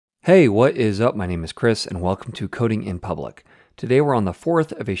Hey, what is up? My name is Chris and welcome to Coding in Public. Today we're on the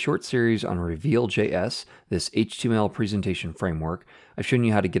fourth of a short series on Reveal.js, this HTML presentation framework. I've shown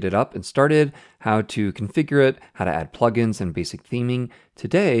you how to get it up and started, how to configure it, how to add plugins and basic theming.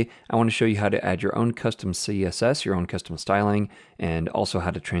 Today, I want to show you how to add your own custom CSS, your own custom styling, and also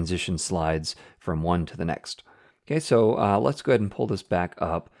how to transition slides from one to the next. Okay, so let's go ahead and pull this back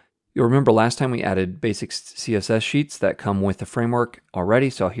up. You'll remember last time we added basic CSS sheets that come with the framework already.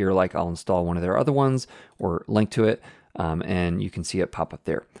 So here, I'll install one of their other ones or link to it, and you can see it pop up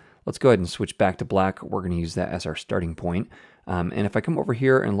there. Let's go ahead and switch back to black. We're going to use that as our starting point. And if I come over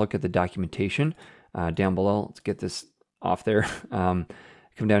here and look at the documentation down below, let's get this off there. Come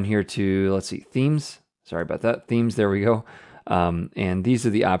down here to, let's see, themes. Sorry about that. Themes, there we go. And these are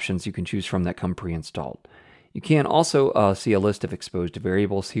the options you can choose from that come pre-installed. You can also see a list of exposed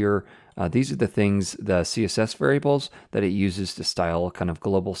variables here. These are the things, the CSS variables that it uses to style kind of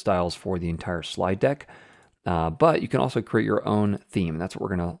global styles for the entire slide deck. But you can also create your own theme. That's what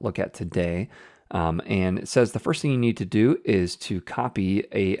we're going to look at today. And it says the first thing you need to do is to copy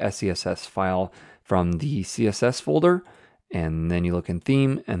a SCSS file from the CSS folder, and then you look in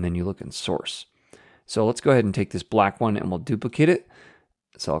theme, and then you look in source. So let's go ahead and take this black one and we'll duplicate it.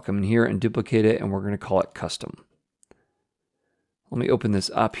 So I'll come in here and duplicate it, and we're going to call it custom. Let me open this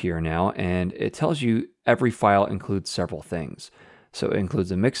up here now, and it tells you every file includes several things. So it includes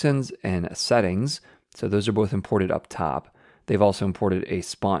the mixins and settings. So those are both imported up top. They've also imported a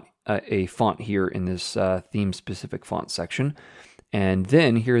font here in this theme-specific font section. And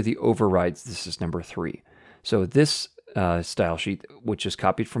then here are the overrides. This is number 3. So this style sheet, which is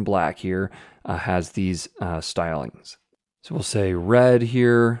copied from black here, has these stylings. So we'll say red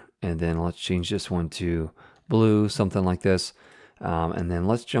here, and then let's change this one to blue, something like this. And then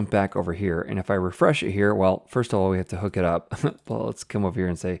let's jump back over here. And if I refresh it here, well, first of all, we have to hook it up. Well, let's come over here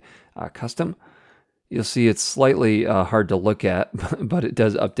and say custom. You'll see it's slightly hard to look at, but it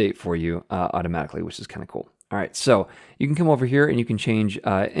does update for you automatically, which is kind of cool. All right, so you can come over here and you can change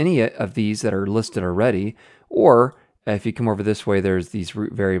any of these that are listed already, or if you come over this way, there's these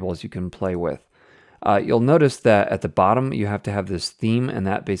root variables you can play with. You'll notice that at the bottom, you have to have this theme, and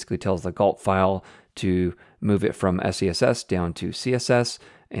that basically tells the gulp file to move it from SCSS down to CSS,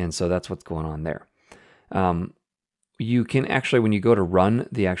 and so that's what's going on there. You can actually, when you go to run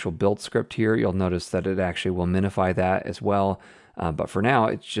the actual build script here, you'll notice that it actually will minify that as well, but for now,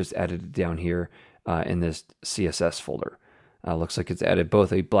 it's just added down here in this CSS folder. Looks like it's added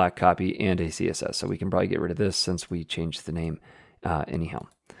both a black copy and a CSS, so we can probably get rid of this since we changed the name anyhow.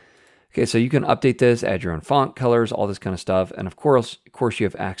 Okay, so you can update this, add your own font colors, all this kind of stuff. And of course you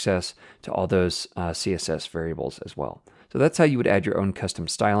have access to all those CSS variables as well. So that's how you would add your own custom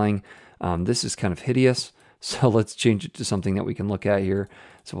styling. This is kind of hideous, so let's change it to something that we can look at here.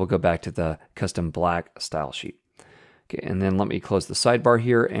 So we'll go back to the custom black style sheet. Okay, and then let me close the sidebar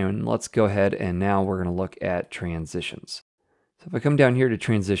here, and let's go ahead and now we're gonna look at transitions. So if I come down here to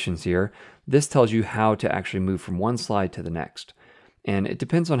transitions here, this tells you how to actually move from one slide to the next. And it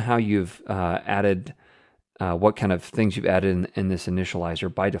depends on how you've added, what kind of things you've added in this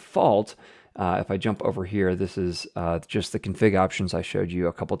initializer. By default, if I jump over here, this is just the config options I showed you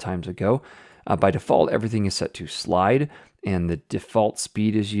a couple times ago. By default, everything is set to slide, and the default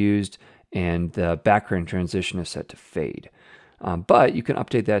speed is used, and the background transition is set to fade. But you can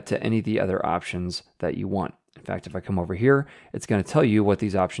update that to any of the other options that you want. In fact, if I come over here, it's going to tell you what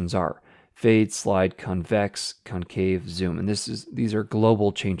these options are. Fade, slide, convex, concave, zoom. And these are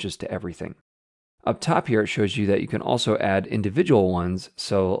global changes to everything. Up top here, it shows you that you can also add individual ones.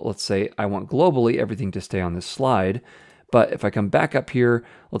 So let's say I want globally everything to stay on this slide. But if I come back up here,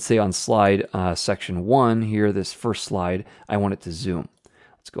 let's say on slide section 1 here, this first slide, I want it to zoom.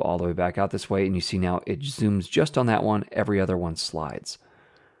 Let's go all the way back out this way, and you see now it zooms just on that one, every other one slides.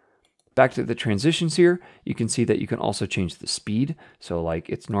 Back to the transitions here, you can see that you can also change the speed. So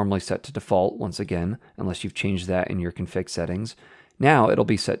it's normally set to default once again, unless you've changed that in your config settings. Now it'll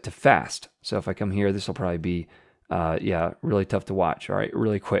be set to fast. So if I come here, this will probably be, really tough to watch. All right,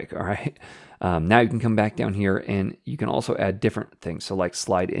 really quick. All right. Now you can come back down here and you can also add different things. So like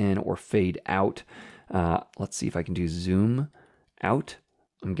slide in or fade out. Let's see if I can do zoom out.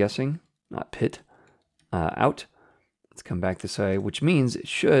 I'm guessing, not pit, out. Let's come back this way, which means it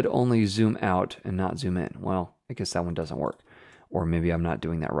should only zoom out and not zoom in. Well, I guess that one doesn't work. Or maybe I'm not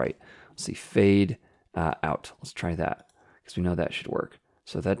doing that right. Let's see, fade out. Let's try that, because we know that should work.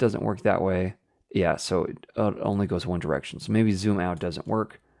 So that doesn't work that way. Yeah, so it only goes one direction. So maybe zoom out doesn't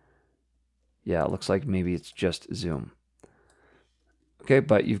work. Yeah, it looks like maybe it's just zoom. Okay,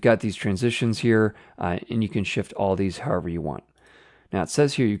 but you've got these transitions here, and you can shift all these however you want. Now it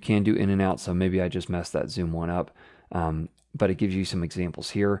says here you can do in and out, so maybe I just messed that zoom one up, but it gives you some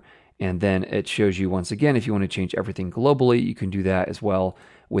examples here. And then it shows you once again, if you want to change everything globally, you can do that as well.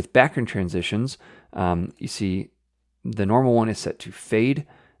 With background transitions, you see the normal one is set to fade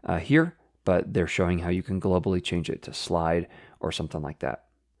here, but they're showing how you can globally change it to slide or something like that.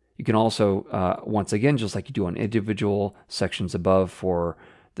 You can also, once again, just like you do on individual sections above for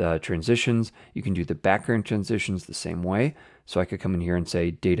the transitions, you can do the background transitions the same way. So I could come in here and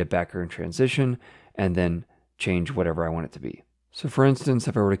say data background transition and then change whatever I want it to be. So for instance,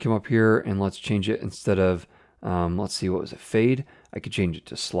 if I were to come up here and let's change it instead of, let's see, what was it, fade, I could change it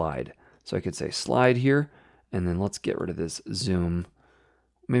to slide. So I could say slide here, and then let's get rid of this zoom.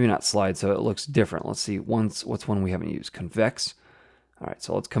 Maybe not slide, so it looks different. Let's see, what's one we haven't used? Convex. All right,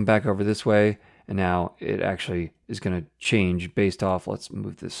 so let's come back over this way, and now it actually is going to change based off, let's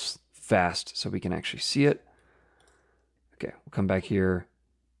move this fast so we can actually see it. Okay, we'll come back here.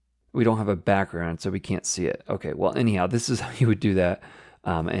 We don't have a background, so we can't see it. Okay, well, anyhow, this is how you would do that.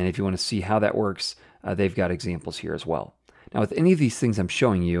 And if you want to see how that works, they've got examples here as well. Now, with any of these things I'm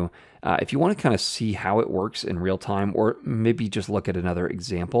showing you, if you want to kind of see how it works in real time, or maybe just look at another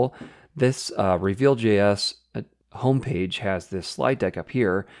example, this Reveal.js homepage has this slide deck up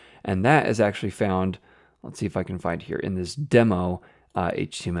here, and that is actually found, let's see if I can find here, in this demo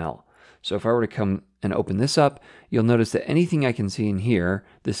HTML. So if I were to come and open this up, you'll notice that anything I can see in here,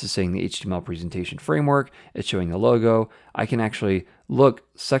 this is saying the HTML presentation framework, it's showing the logo. I can actually look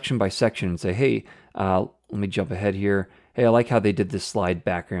section by section and say, hey, let me jump ahead here. Hey, I like how they did this slide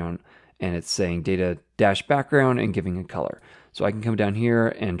background, and it's saying data dash background and giving a color. So I can come down here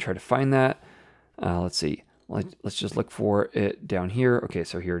and try to find that. Let's see. Let's just look for it down here. Okay,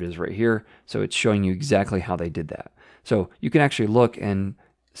 so here it is right here. So it's showing you exactly how they did that. So you can actually look and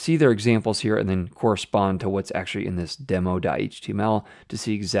see their examples here and then correspond to what's actually in this demo.html to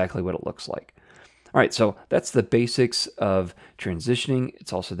see exactly what it looks like. All right, so that's the basics of transitioning.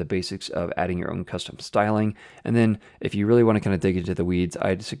 It's also the basics of adding your own custom styling. And then if you really want to kind of dig into the weeds,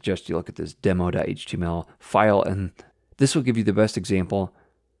 I'd suggest you look at this demo.html file, and this will give you the best example.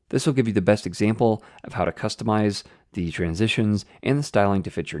 This will give you the best example of how to customize the transitions and the styling to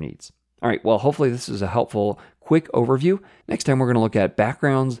fit your needs. All right, well, hopefully this is a helpful, quick overview. Next time we're going to look at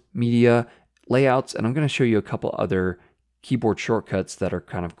backgrounds, media, layouts, and I'm going to show you a couple other keyboard shortcuts that are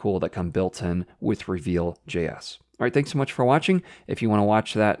kind of cool that come built in with Reveal.js. All right, thanks so much for watching. If you want to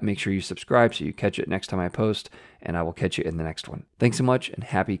watch that, make sure you subscribe so you catch it next time I post, and I will catch you in the next one. Thanks so much, and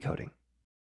happy coding.